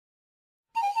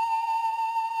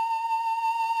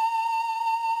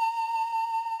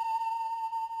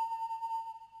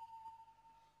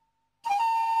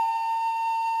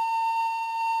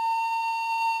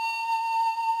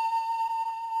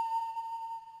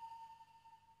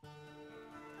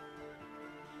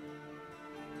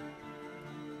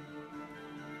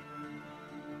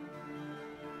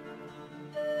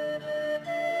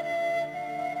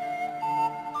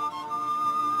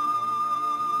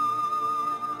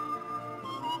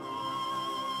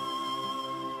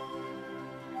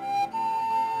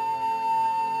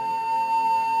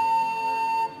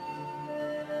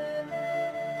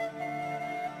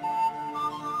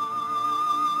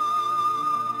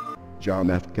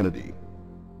John F. Kennedy.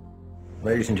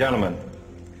 Ladies and gentlemen,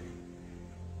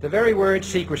 the very word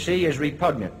secrecy is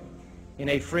repugnant in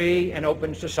a free and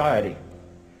open society,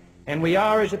 and we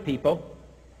are, as a people,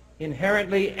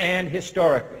 inherently and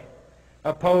historically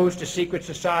opposed to secret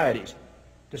societies,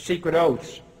 to secret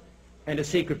oaths, and to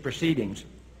secret proceedings.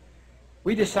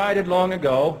 We decided long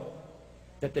ago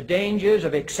that the dangers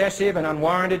of excessive and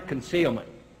unwarranted concealment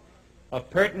of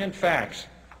pertinent facts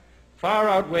far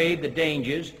outweighed the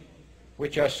dangers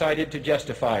which are cited to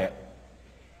justify it.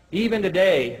 Even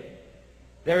today,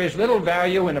 there is little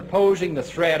value in opposing the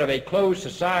threat of a closed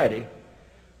society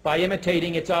by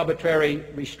imitating its arbitrary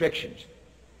restrictions.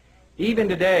 Even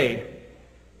today,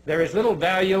 there is little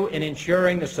value in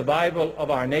ensuring the survival of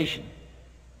our nation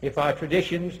if our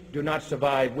traditions do not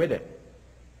survive with it.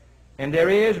 And there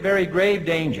is very grave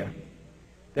danger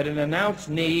that an announced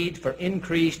need for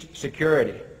increased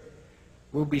security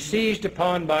will be seized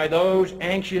upon by those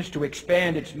anxious to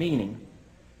expand its meaning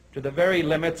to the very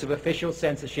limits of official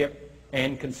censorship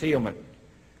and concealment.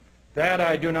 That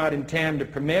I do not intend to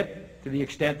permit to the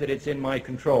extent that it's in my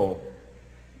control.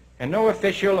 And no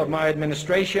official of my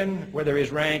administration, whether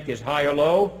his rank is high or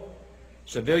low,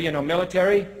 civilian or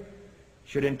military,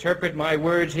 should interpret my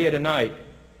words here tonight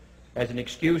as an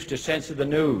excuse to censor the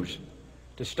news,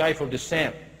 to stifle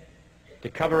dissent, to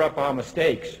cover up our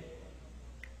mistakes,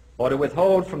 or to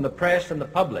withhold from the press and the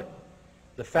public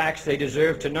the facts they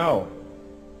deserve to know.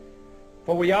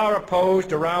 For we are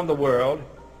opposed around the world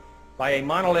by a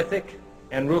monolithic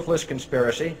and ruthless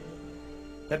conspiracy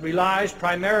that relies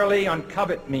primarily on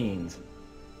covert means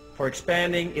for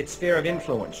expanding its sphere of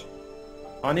influence,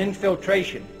 on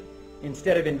infiltration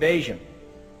instead of invasion,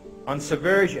 on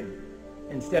subversion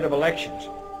instead of elections,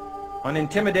 on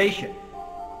intimidation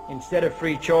instead of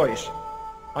free choice,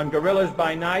 on guerrillas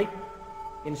by night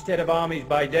instead of armies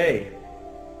by day.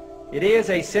 It is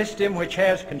a system which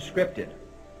has conscripted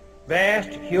vast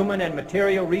human and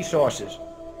material resources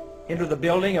into the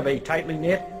building of a tightly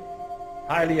knit,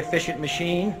 highly efficient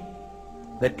machine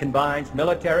that combines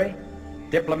military,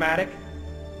 diplomatic,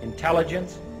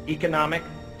 intelligence, economic,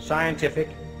 scientific,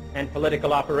 and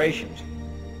political operations.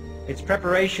 Its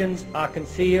preparations are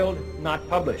concealed, not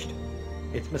published.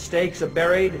 Its mistakes are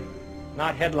buried,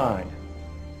 not headlined.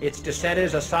 Its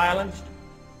dissenters are silenced,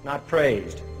 not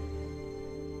praised.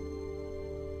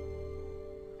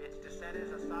 Its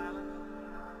dissenters are silenced,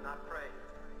 not praised.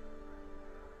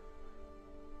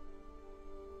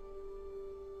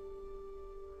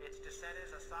 Its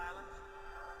dissenters are silenced,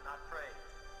 not praised.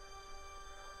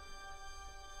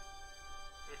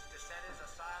 Its dissenters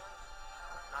are silenced,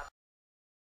 not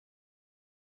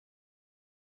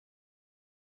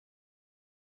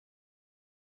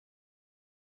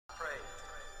praised.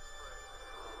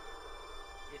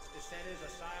 Its dissenters are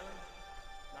silenced,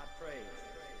 not praised.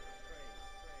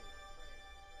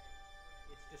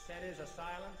 Its dissenters are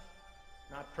silenced,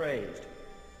 not praised.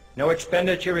 No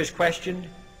expenditure is questioned,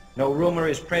 no rumor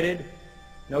is printed,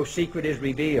 no secret is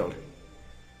revealed.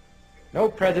 No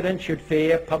president should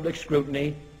fear public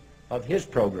scrutiny of his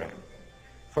program,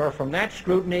 for from that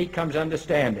scrutiny comes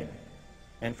understanding,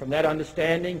 and from that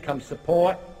understanding comes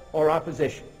support or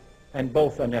opposition, and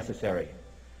both are necessary.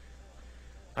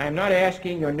 I am not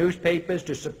asking your newspapers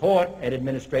to support an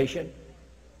administration,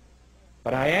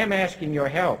 but I am asking your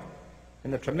help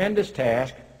in the tremendous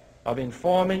task of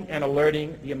informing and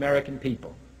alerting the American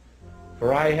people.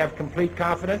 For I have complete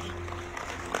confidence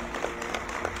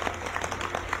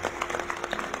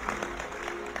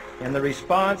in the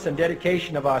response and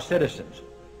dedication of our citizens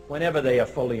whenever they are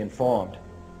fully informed.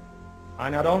 I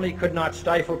not only could not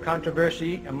stifle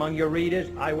controversy among your readers,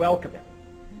 I welcome it.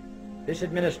 This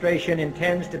administration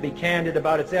intends to be candid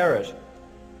about its errors,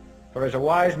 for as a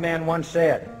wise man once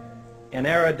said, an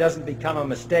error doesn't become a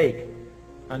mistake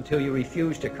until you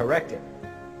refuse to correct it.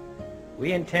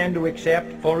 We intend to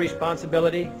accept full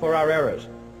responsibility for our errors,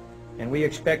 and we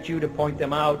expect you to point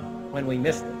them out when we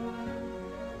miss them.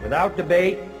 Without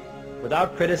debate,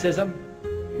 without criticism,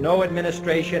 no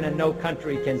administration and no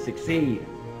country can succeed,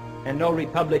 and no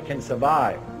republic can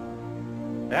survive.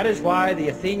 That is why the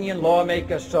Athenian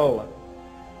lawmaker Solon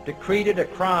decreed it a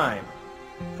crime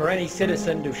for any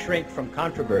citizen to shrink from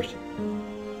controversy.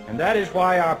 And that is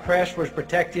why our press was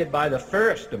protected by the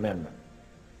First Amendment,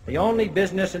 the only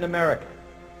business in America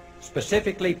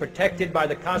specifically protected by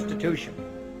the Constitution,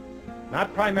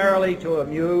 not primarily to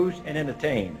amuse and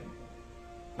entertain,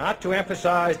 not to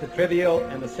emphasize the trivial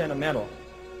and the sentimental,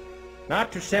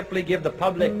 not to simply give the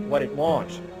public what it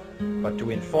wants, but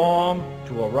to inform,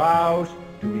 to arouse,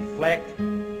 to reflect,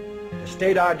 to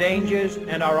state our dangers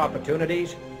and our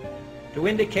opportunities, to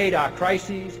indicate our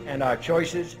crises and our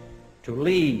choices, to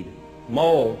lead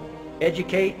mold,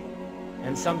 educate,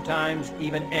 and sometimes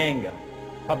even anger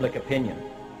public opinion.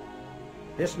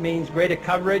 This means greater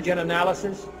coverage and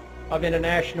analysis of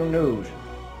international news,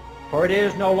 for it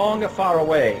is no longer far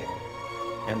away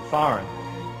and foreign,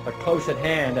 but close at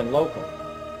hand and local.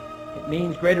 It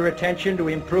means greater attention to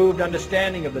improved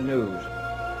understanding of the news,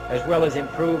 as well as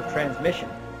improved transmission.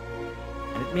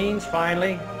 And it means,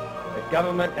 finally, that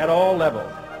government at all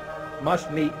levels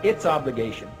must meet its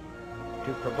obligation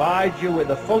to provide you with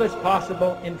the fullest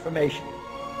possible information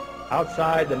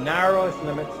outside the narrowest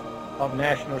limits of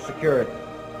national security.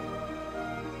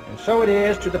 And so it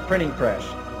is to the printing press,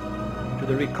 to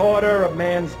the recorder of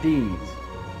man's deeds,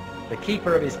 the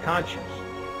keeper of his conscience,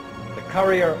 the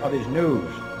courier of his news,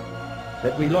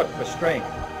 that we look for strength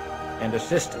and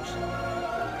assistance,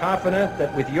 confident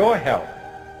that with your help,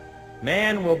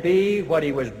 man will be what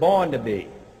he was born to be,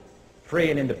 free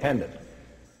and independent.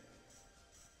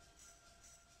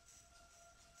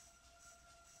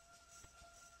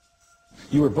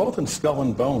 You were both in Skull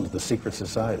and Bones, the secret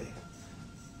society.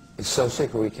 It's so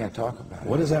secret we can't talk about it.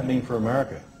 What does that mean for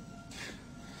America?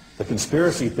 The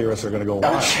conspiracy theorists are going to go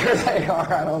wild. I'm sure they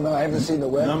are. I don't know. I haven't seen the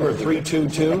web. Number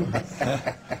 322?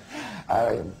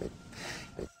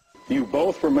 You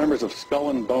both were members of Skull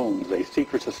and Bones, a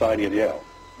secret society at Yale.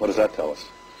 What does that tell us?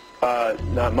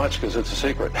 Not much, because it's a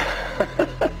secret.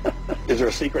 Is there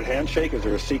a secret handshake? Is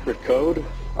there a secret code?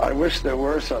 I wish there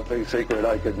were something secret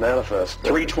I could manifest.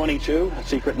 322, a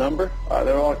secret number?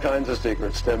 There are all kinds of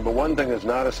secrets, Tim, but one thing is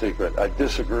not a secret. I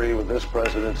disagree with this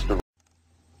president's...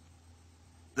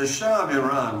 The Shah of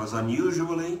Iran was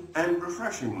unusually and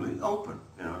refreshingly open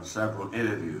in several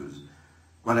interviews.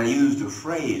 When I used a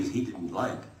phrase he didn't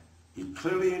like, he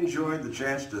clearly enjoyed the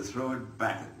chance to throw it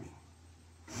back at me.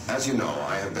 As you know,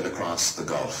 I have been across the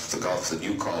Gulf that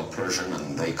you call Persian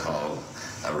and they call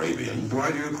Arabian. Why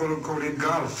do you call it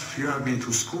Gulf? You have been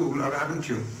to school, or haven't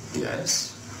you?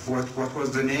 Yes. What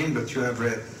was the name that you have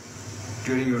read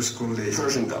during your school days?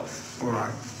 Persian Gulf. All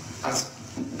right.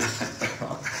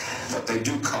 But they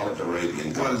do call it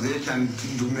Arabian Gulf. Well, they can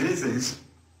do many things.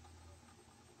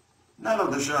 None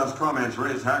of the Shah's comments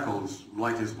raised hackles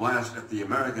like his blast at the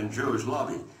American Jewish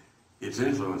lobby. Its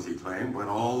influence, he claimed, went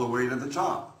all the way to the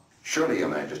top. Surely, Your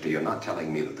Majesty, you're not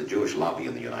telling me that the Jewish lobby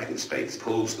in the United States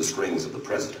pulls the strings of the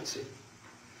presidency?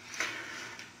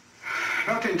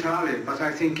 Not entirely, but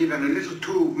I think even a little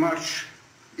too much,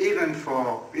 even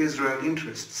for Israel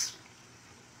interests.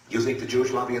 You think the Jewish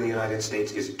lobby in the United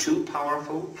States is too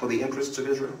powerful for the interests of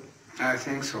Israel? I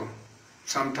think so.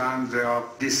 Sometimes they are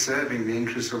disserving the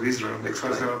interests of Israel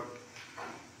because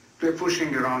they're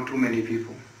pushing around too many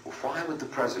people. Why would the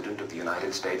President of the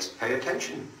United States pay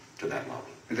attention to that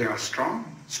lobby? They are strong.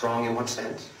 Strong in what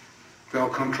sense? They are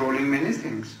controlling many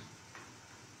things.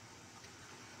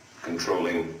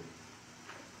 Controlling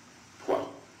what?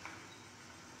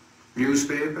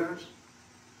 Newspapers,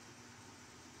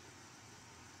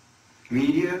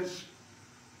 medias,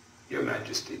 Your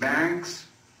Majesty. banks,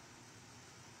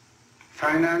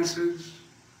 finances,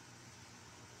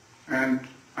 and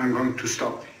I'm going to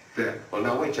stop there. Well,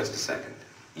 now wait just a second.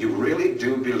 You really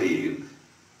do believe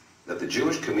that the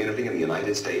Jewish community in the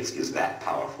United States is that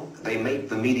powerful? They make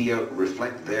the media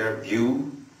reflect their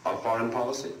view of foreign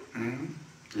policy? Mm-hmm.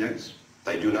 Yes.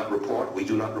 They do not report, we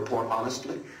do not report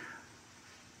honestly?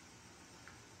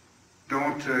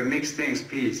 Don't mix things,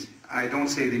 please. I don't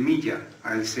say the media.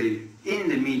 I say in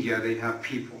the media they have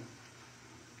people.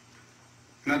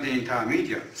 Not the entire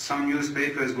media. Some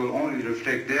newspapers will only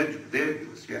reflect their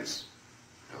views, yes.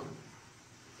 No.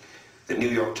 The New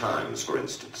York Times, for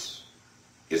instance,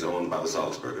 is owned by the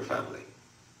Salzburger family,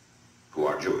 who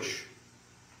are Jewish.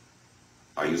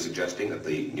 Are you suggesting that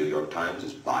the New York Times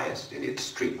is biased in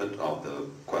its treatment of the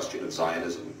question of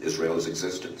Zionism, Israel's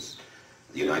existence,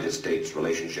 the United States'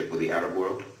 relationship with the Arab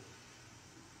world?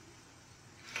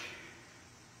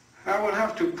 I will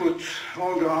have to put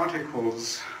all the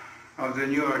articles of the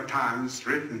New York Times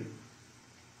written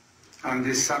on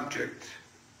this subject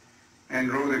and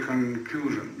draw the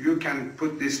conclusion. You can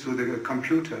put this to the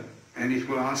computer and it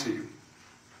will answer you.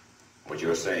 What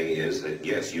you're saying is that,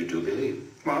 yes, you do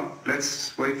believe. Well,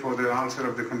 let's wait for the answer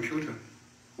of the computer.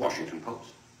 Washington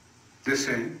Post. The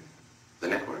same. The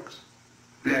networks.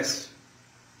 Yes.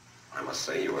 I must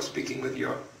say you are speaking with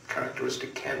your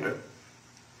characteristic candor.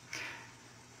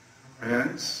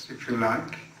 Yes, if you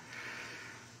like.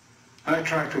 I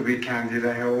try to be candid.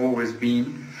 I have always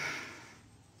been.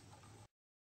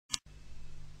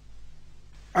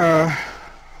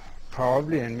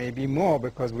 Probably, and maybe more,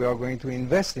 because we are going to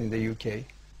invest in the UK.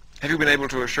 Have you been able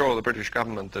to assure the British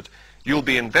government that you'll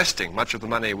be investing much of the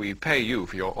money we pay you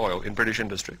for your oil in British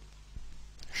industry?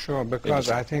 Sure, because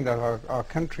I think that our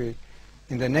country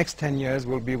in the next 10 years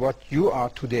will be what you are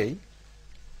today.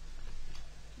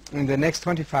 In the next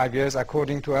 25 years,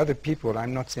 according to other people,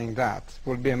 I'm not saying that,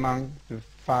 will be among the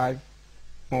 5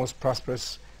 most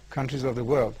prosperous countries of the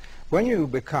world. When you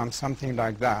become something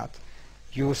like that,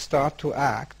 you start to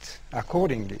act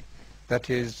accordingly. That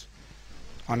is,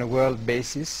 on a world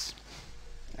basis,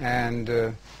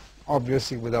 and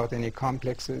obviously without any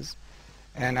complexes,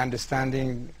 and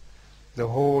understanding the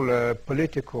whole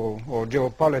political or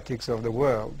geopolitics of the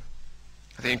world.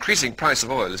 The increasing price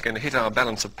of oil is going to hit our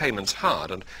balance of payments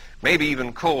hard and maybe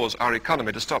even cause our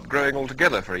economy to stop growing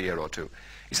altogether for a year or two.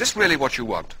 Is this really what you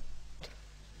want?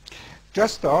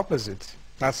 Just the opposite.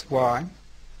 That's why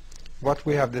what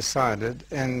we have decided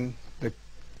and the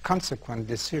consequent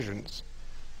decisions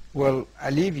will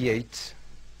alleviate,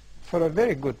 for a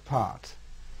very good part,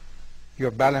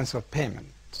 your balance of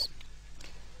payments.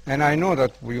 And I know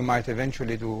that you might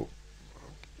eventually do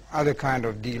other kind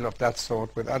of deal of that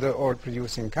sort with other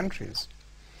oil-producing countries.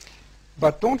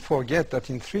 But don't forget that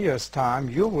in 3 years' time,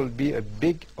 you will be a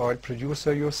big oil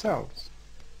producer yourselves.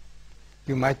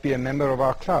 You might be a member of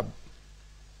our club.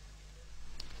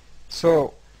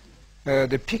 So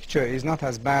the picture is not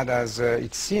as bad as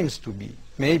it seems to be.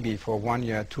 Maybe for 1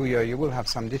 year, 2 years, you will have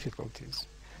some difficulties.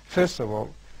 First of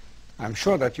all, I'm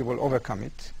sure that you will overcome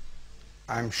it.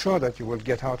 I'm sure that you will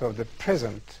get out of the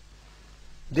present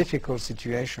difficult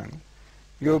situation.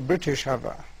 You British have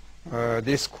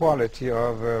this quality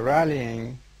of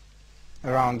rallying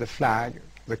around the flag,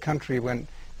 the country, when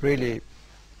really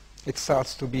it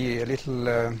starts to be a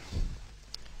little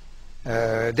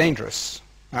dangerous.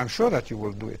 I'm sure that you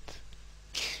will do it.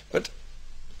 But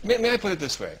may I put it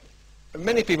this way?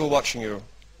 Many people watching you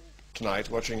tonight,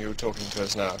 watching you talking to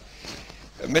us now,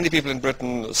 many people in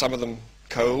Britain, some of them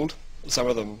cold, some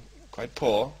of them quite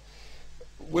poor,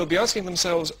 will be asking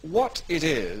themselves what it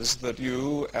is that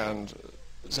you and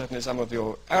certainly some of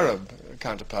your Arab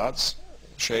counterparts,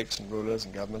 sheikhs and rulers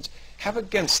and governments, have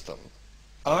against them.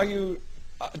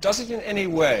 Does it in any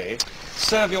way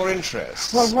serve your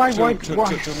interests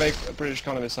to make the British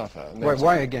economy suffer?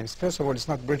 Why against? First of all, it's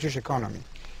not British economy.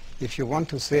 If you want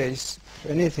to say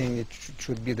anything, it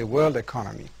should be the world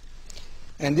economy.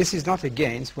 And this is not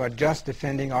against, we are just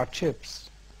defending our chips.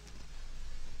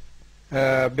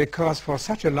 Because for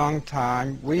such a long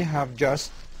time we have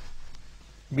just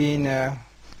been,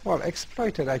 well,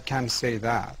 exploited, I can say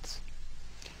that.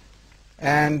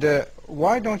 And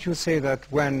why don't you say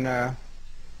that when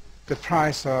the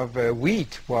price of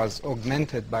wheat was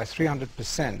augmented by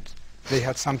 300%, they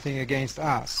had something against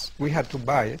us? We had to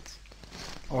buy it,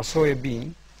 or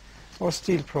soybean, or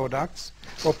steel products,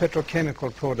 or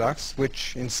petrochemical products,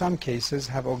 which in some cases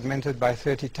have augmented by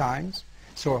 30 times.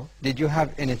 So did you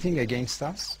have anything against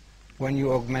us when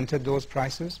you augmented those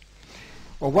prices?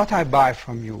 Or what I buy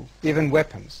from you, even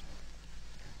weapons,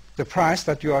 the price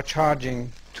that you are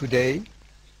charging today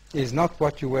is not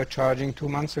what you were charging 2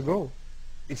 months ago.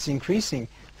 It's increasing.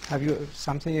 Have you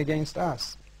something against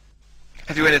us?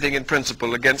 Have you anything in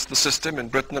principle against the system in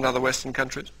Britain and other Western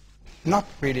countries? Not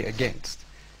really against,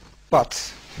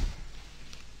 but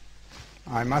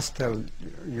I must tell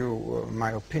you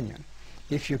my opinion.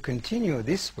 If you continue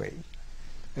this way,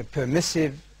 a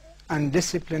permissive,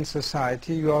 undisciplined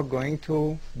society, you are going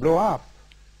to blow up.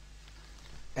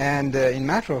 And in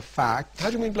matter of fact... How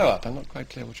do you mean blow up? I'm not quite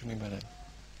clear what you mean by that.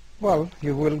 Well,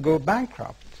 you will go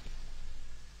bankrupt.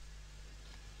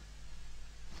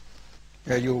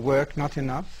 You work not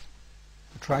enough,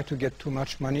 you try to get too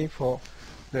much money for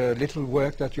the little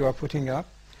work that you are putting up,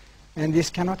 and this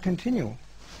cannot continue.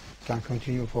 It can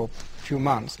continue for a few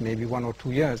months, maybe 1 or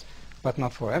 2 years, but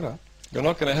not forever. You're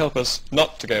not going to help us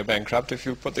not to go bankrupt if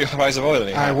you put the price of oil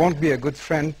in. I won't be a good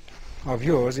friend of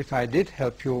yours if I did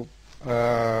help you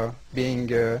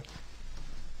being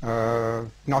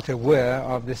not aware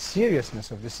of the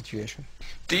seriousness of the situation.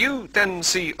 Do you then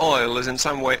see oil as in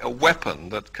some way a weapon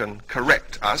that can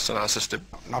correct us and our system?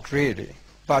 Not really,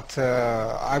 but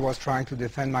I was trying to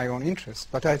defend my own interests.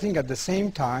 But I think at the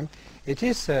same time it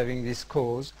is serving this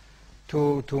cause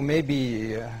to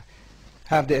maybe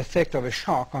have the effect of a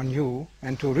shock on you,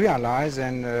 and to realize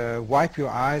and wipe your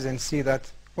eyes and see that,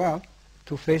 well,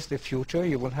 to face the future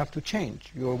you will have to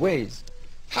change your ways.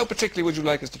 How particularly would you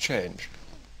like us to change?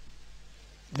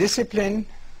 Discipline,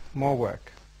 more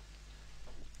work.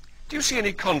 Do you see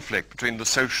any conflict between the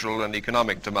social and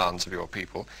economic demands of your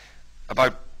people,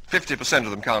 about 50%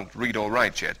 of them can't read or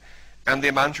write yet, and the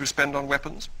amount you spend on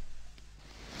weapons?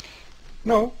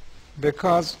 No,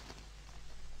 because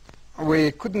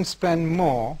we couldn't spend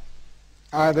more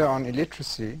either on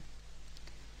illiteracy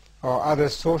or other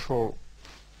social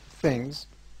things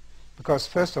Because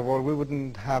first of all, we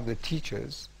wouldn't have the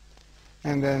teachers,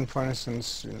 and then, for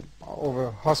instance, over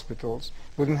hospitals,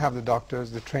 we wouldn't have the doctors,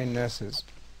 the trained nurses,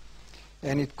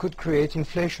 and it could create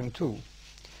inflation too.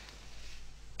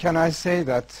 Can I say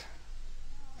that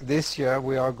this year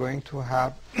we are going to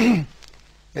have a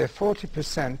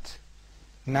 40%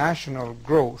 national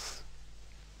growth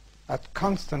at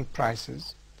constant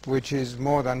prices, which is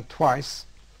more than twice,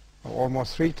 or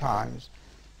almost 3 times,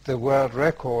 the world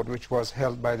record which was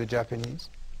held by the Japanese?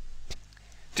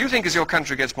 Do you think as your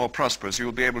country gets more prosperous, you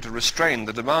will be able to restrain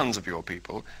the demands of your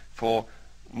people for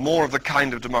more of the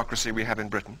kind of democracy we have in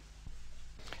Britain?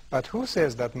 But who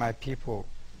says that my people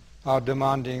are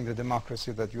demanding the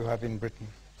democracy that you have in Britain?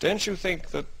 Don't you think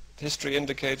that history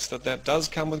indicates that that does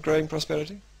come with growing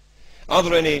prosperity? Are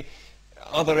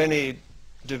there any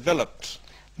developed,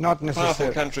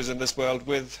 powerful countries in this world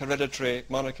with hereditary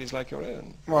monarchies like your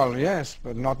own? Well, yes,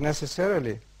 but not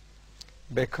necessarily,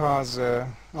 because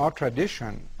our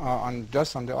tradition are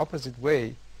just on the opposite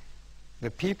way. The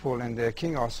people and their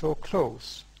king are so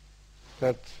close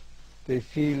that they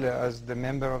feel as the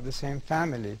member of the same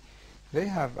family. They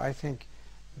have, I think,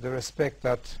 the respect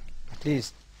that at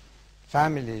least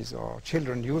families or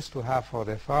children used to have for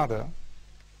their father.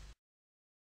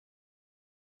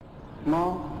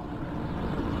 ما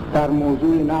در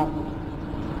موضوع نفت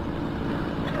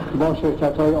با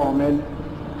شرکت‌های عامل،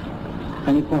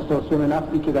 یعنی کنسورسیوم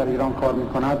نفتی که در ایران کار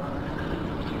می‌کند،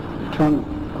 چون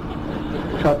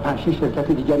شاید 5-6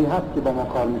 شرکت دیگری هست که با ما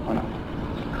کار می‌کنند،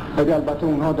 ولی البته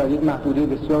اونها در یک محدوده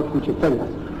بسیار کوچکتری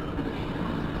هست.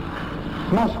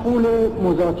 مشغول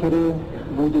مذاکره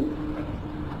بودیم.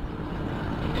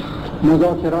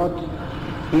 مذاکرات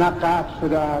نه قطع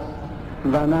شده است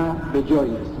و نه به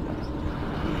جایی رسیده است.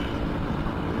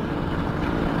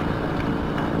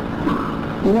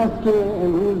 این است که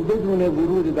امروز بدون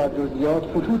ورود در جزئیات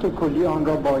خطوط کلی آن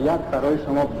را باید برای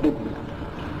شما بگویم.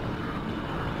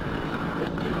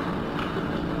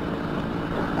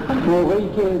 موقعی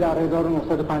که در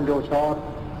 1954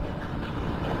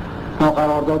 ما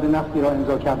قرارداد نفتی را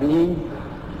امضا کردیم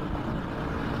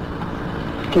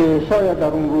که شاید در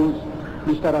اون روز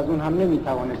بیشتر از اون هم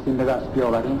نمیتوانستیم به دست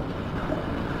بیاوریم،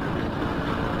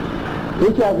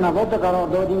 یکی از مواد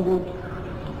قرارداد این بود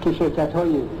که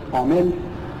شرکت‌های عامل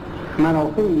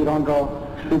منافع ایران را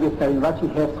به بهترین وجهی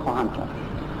حفظ خواهند کرد.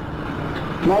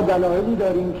 ما دلایلی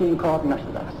داریم که این کار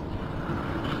نشده است.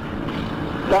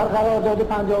 در قرارداد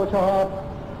 54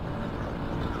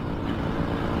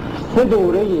 3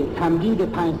 دوره تمدید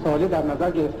 5 ساله در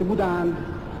نظر گرفته بودند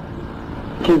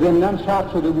که ضمناً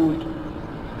شرط شده بود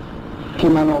که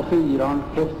منافع ایران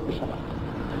حفظ بشود.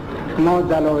 ما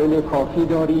دلایل کافی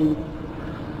داریم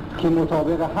که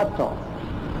مطابق حتی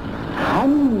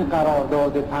همین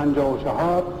قرارداد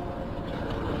 54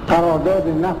 قرارداد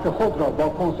نفت خود را با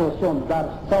کنسورسیوم در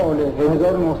سال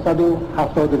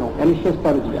 1979، یعنی 6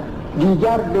 سال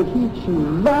دیگر به هیچ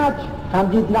وجه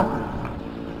تمدید نکنید.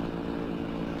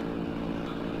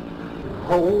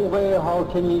 حقوق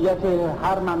حاکمیت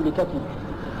هر مملکتی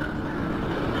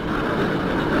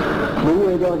به او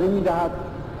اجازه می‌دهد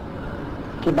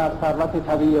که بر ثروت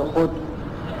طبیعی خود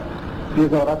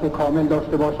نظارت کامل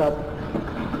داشته باشد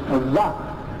و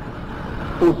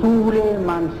اصول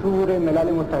منشور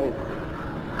ملل متحد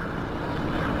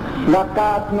و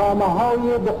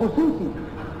قطعنامه‌های به خصوصی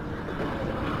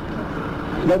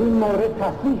در این مورد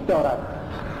تصریح دارد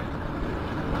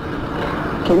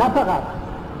که نه فقط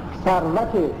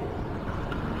ثروت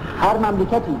هر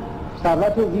مملکتی،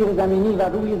 ثروت زیر زمینی و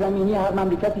روی زمینی هر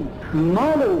مملکتی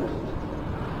مال اوست،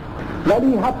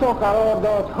 ولی حتی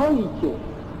قراردادهایی که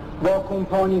با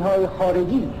کمپانی‌های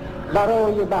خارجی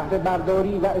برای بهره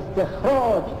برداری و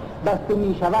استخراج بسته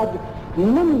می شود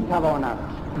نمیتواند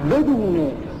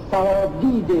بدون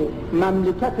صوابدید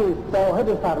مملکت صاحب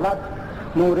ثروت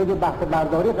مورد بهره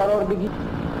برداری قرار بگیرد.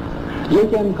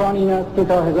 یک امکان این است که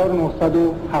تا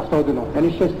 1979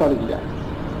 یعنی 6 سال دیگر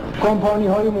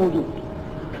کمپانی‌های موجود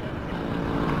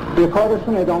به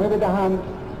کارشون ادامه بدهند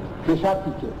به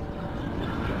شرطی که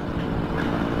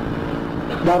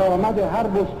درآمد هر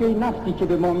بشکه نفتی که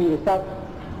به ما میرسد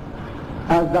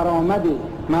از درآمد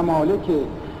ممالک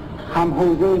هم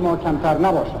حوزه ما کمتر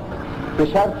نباشد، به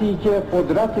شرطی که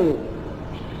قدرت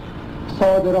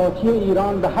صادراتی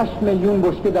ایران به 8 میلیون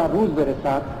بشکه در روز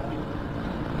برسد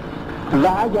و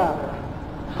اگر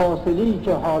فاصله‌ای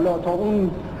که حالا تا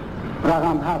اون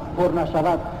رقم هست پر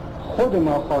نشود خود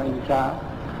ما خواهیم کرد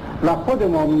و خود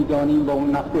ما میدانیم با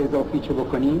اون نفت اضافی چه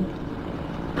بکنیم.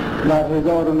 در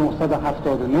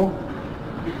 1979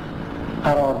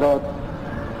 قرارداد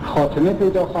خاتمه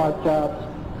پیدا خواهد کرد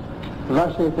و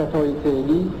شرکت‌های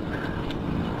فعلی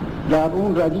در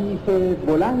اون ردیف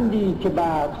بلندی که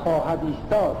بعد خواهد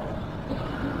ایستاد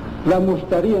و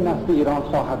مشتری نفت ایران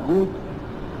خواهد بود،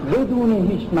 بدون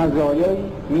هیچ مزایایی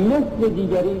مثل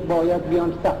دیگری باید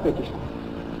بیان صف بکشن،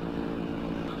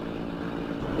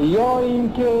 یا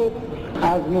اینکه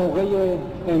از موقع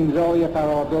امضای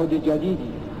قرارداد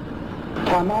جدیدی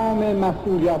تمام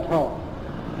مسئولیت ها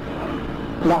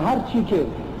و هر چی که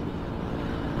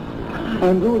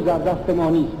امروز در دست ما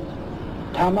نیست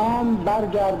تمام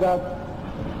برگردد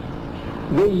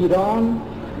به ایران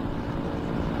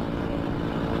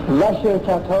و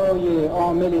شرکت‌های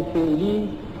عامل فعلی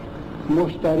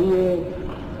مشتری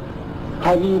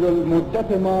طویل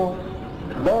المدت ما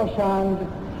باشند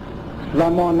و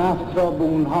ما نفت را به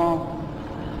اونها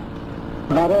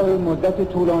برای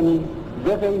مدت طولانی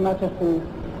به قیمت خوب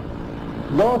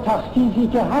با تخفیفی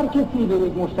که هر کسی به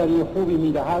یک مشتری خوبی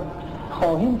میدهد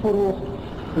خواهیم فروخت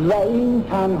و این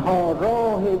تنها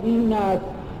راه این است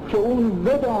که اون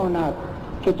بداند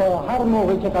که تا هر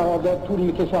موقع که قرارداد طول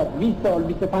میکشد 20 سال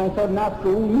 25 سال نفت به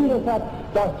اون میرسد،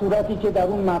 در صورتی که در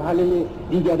اون مرحله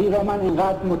دیگری را من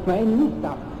اینقدر مطمئن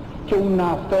نیستم که اون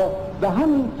نفتا به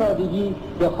همین سادگی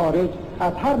به خارج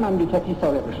از هر مملکتی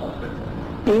صادر بشود.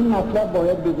 این مطلب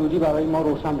باید به زودی برای ما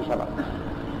روشن بشود.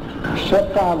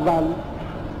 شق اول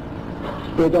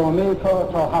ادامه کار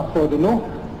تا 79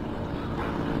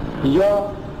 یا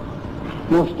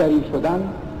مشتری شدن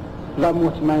و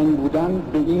مطمئن بودن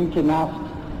به این که نفت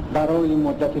برای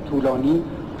مدت طولانی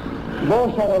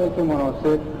با شرایط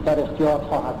مناسب در اختیار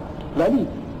خواهد. ولی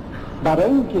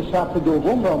برای اینکه شرط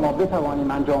دوم را ما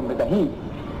بتوانیم انجام بدهیم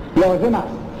لازم است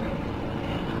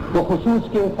به خصوص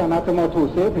که صنعت ما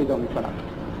توسعه پیدا می کند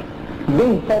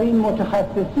بهترین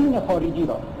متخصصین خارجی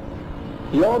را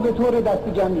یا به طور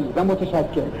دست جمعی و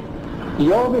متشکل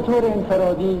یا به طور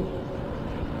انفرادی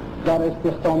در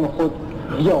استخدام خود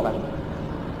بیاوریم،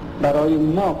 برای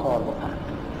ما کار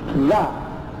بکنند و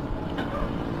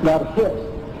در حفظ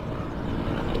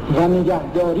و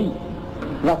نگهداری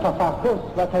و تفحص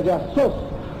و تجسس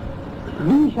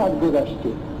بیش از گذشته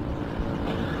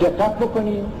دقت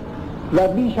بکنیم و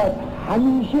بیش از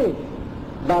همیشه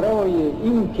برای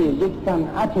اینکه یک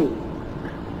صنعت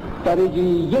درجه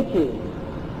یک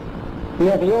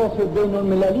مقیاس بین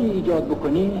المللی ایجاد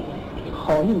بکنیم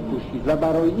خواهیم کوشید و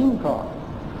برای این کار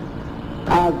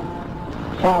از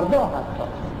فردا حتی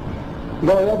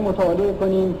باید مطالعه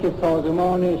کنیم که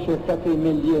سازمان شرکت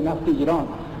ملی نفت ایران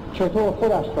چطور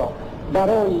خودش را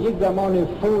برای یک زمان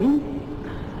فوری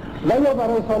و یا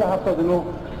برای سال 79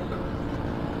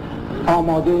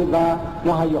 آماده و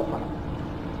مهیا کنیم.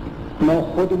 ما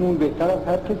خودمون بهتر از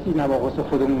هر کسی نواقص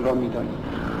خودمون را میدانیم.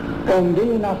 عمده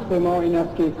نقص ما این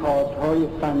است که کادرهای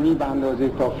فنی به اندازه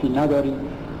کافی نداریم،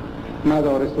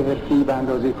 مدارس حرفی به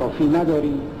اندازه کافی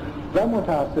نداریم و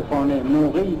متاسفانه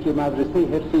موقعی که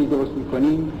مدرسه حرفی درست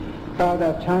میکنیم بعد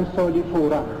از چند سالی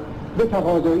فوراً به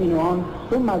تقاضای این و آن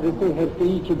اون مدرسه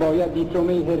حرفه‌ای که باید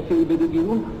دیپلمه حرفه‌ای بده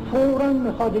بیرون فوراً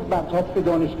میخواد یک برچسب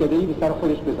دانشکده‌ای به سر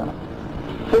خودش بزند،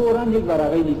 فوراً یک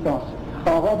ورقه لیسانس.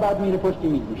 آقا بعد میره پشت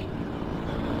میز میشه.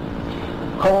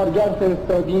 کارگر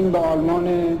فرستادیم به آلمان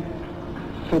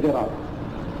فدرال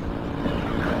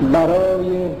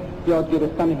برای یاد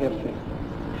گرفتن حرفه،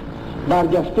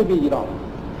 برگشته به ایران.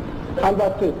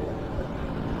 البته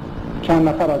چند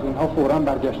نفر از اونها فوراً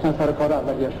برگشتن سر کار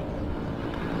اولیه‌شون.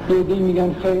 یه عده‌ای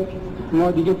میگن خیر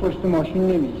ما دیگه پشت ماشین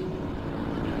نمیایستیم.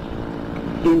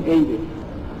 این عیبه.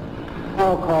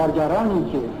 ما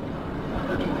کارگرانی که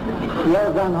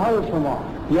یا زنهای شما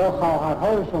یا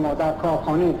خواهرهای شما در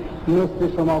کارخانه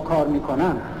مثل شما کار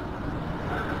میکنن،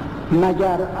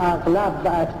 مگر اغلب و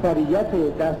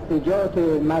اکثریت دستجات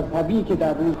مذهبی که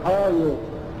در روزهای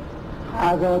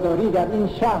عزاداری در این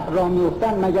شهر را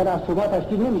میفتن مگر از شما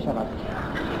تشکیل نمی شود؟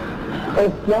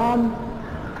 اسلام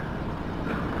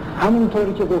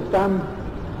همونطوری که گفتم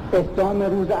اسلام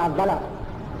روز اول است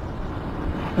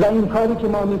و این کاری که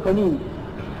ما میکنیم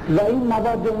و این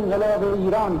مواد انقلاب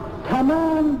ایران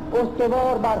تمام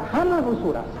استوار بر همه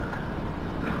اصول است.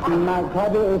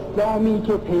 مذهب اسلامی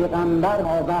که پیغمبر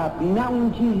آورد، نه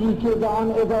اون چیزی که به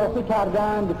آن اضافه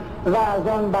کردند و از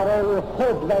آن برای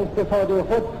خود و استفاده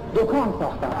خود دکان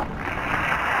ساختند.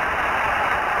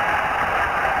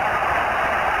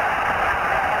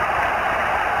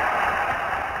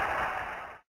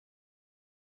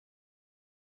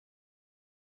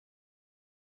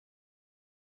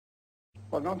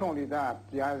 Well, not only that,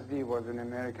 Yazdi was an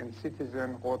American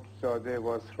citizen. Qutbzadeh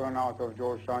was thrown out of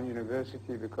Georgetown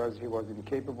University because he was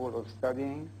incapable of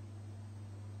studying.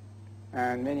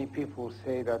 And many people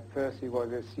say that first he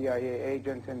was a CIA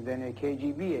agent and then a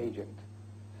KGB agent.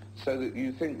 So that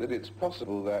you think that it's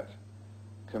possible that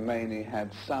Khomeini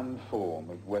had some form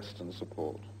of Western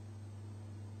support,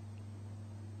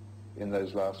 in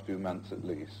those last few months at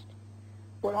least?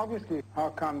 Well, obviously, how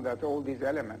come that all these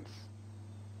elements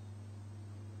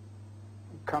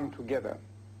come together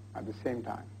at the same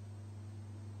time?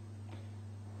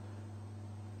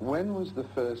 When was the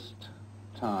first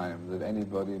time that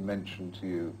anybody mentioned to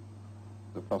you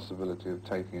the possibility of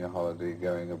taking a holiday,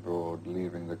 going abroad,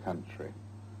 leaving the country,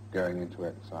 going into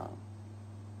exile?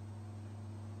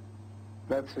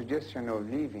 That suggestion of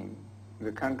leaving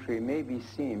the country maybe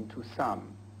seemed to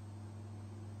some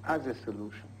as a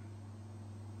solution.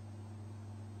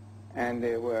 And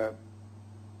they were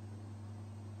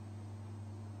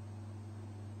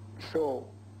so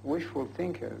wishful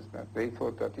thinkers that they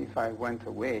thought that if I went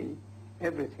away,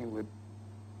 everything would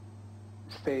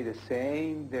stay the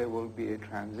same, there will be a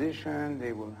transition,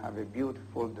 they will have a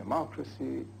beautiful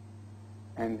democracy,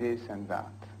 and this and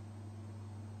that.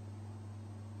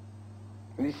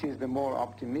 This is the more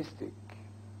optimistic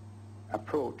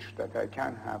approach that I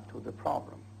can have to the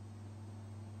problem,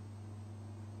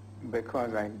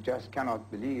 because I just cannot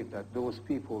believe that those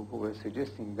people who were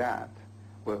suggesting that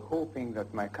were hoping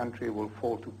that my country will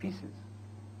fall to pieces,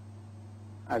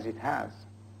 as it has.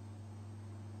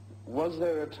 Was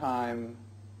there a time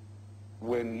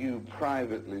when you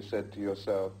privately said to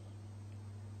yourself,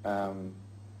 I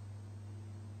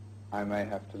may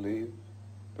have to leave,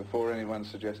 before anyone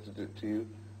suggested it to you?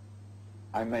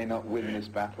 I may not win this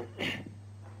battle?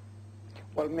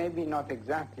 Well, maybe not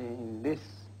exactly in this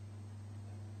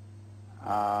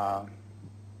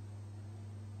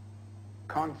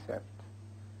concept,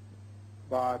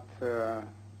 but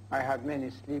I had many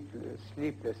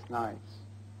sleepless nights,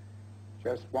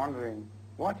 just wondering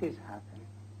what is happening,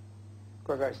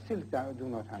 because I still do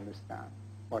not understand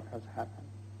what has happened.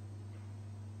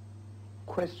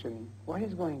 Questioning what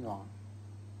is going on.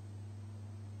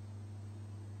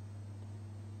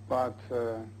 But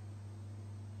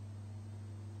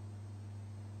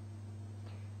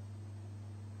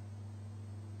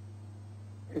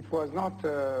it was not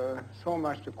so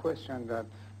much the question that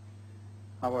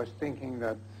I was thinking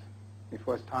that it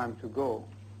was time to go.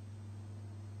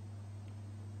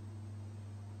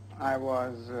 I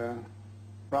was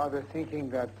rather thinking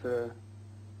that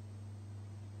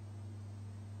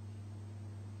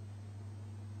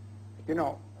you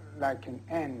know, like an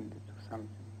end to something.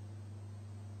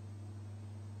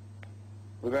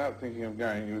 Without thinking of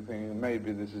going, you were thinking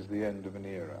maybe this is the end of an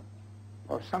era.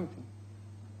 Or something.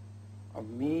 Of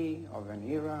me, of an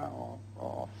era, or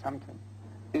of something.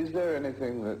 Is there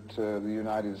anything that the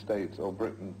United States or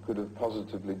Britain could have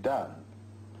positively done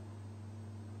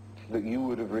that you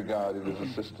would have regarded as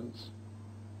assistance?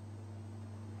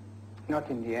 Not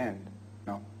in the end,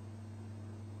 no.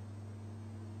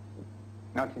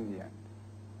 Not in the end.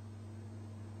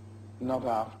 Not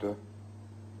after?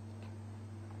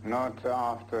 Not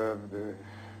after the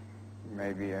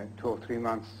maybe 2 or 3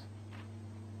 months,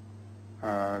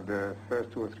 the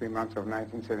first 2 or 3 months of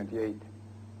 1978.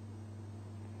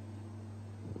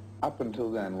 Up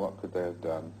until then, what could they have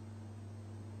done?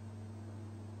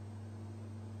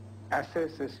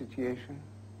 Assess the situation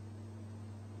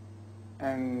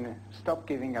and stop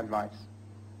giving advice.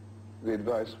 The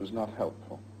advice was not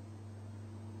helpful.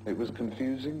 It was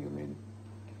confusing, you mean?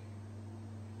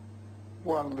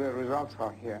 Well, the results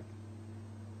are here,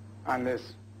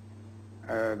 unless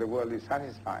the world is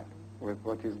satisfied with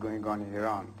what is going on in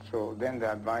Iran. So then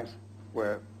the advice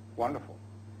were wonderful.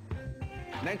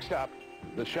 Next up,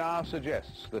 the Shah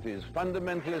suggests that his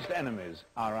fundamentalist enemies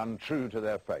are untrue to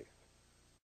their faith.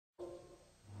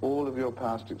 All of your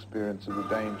past experience of the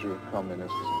danger of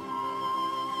communists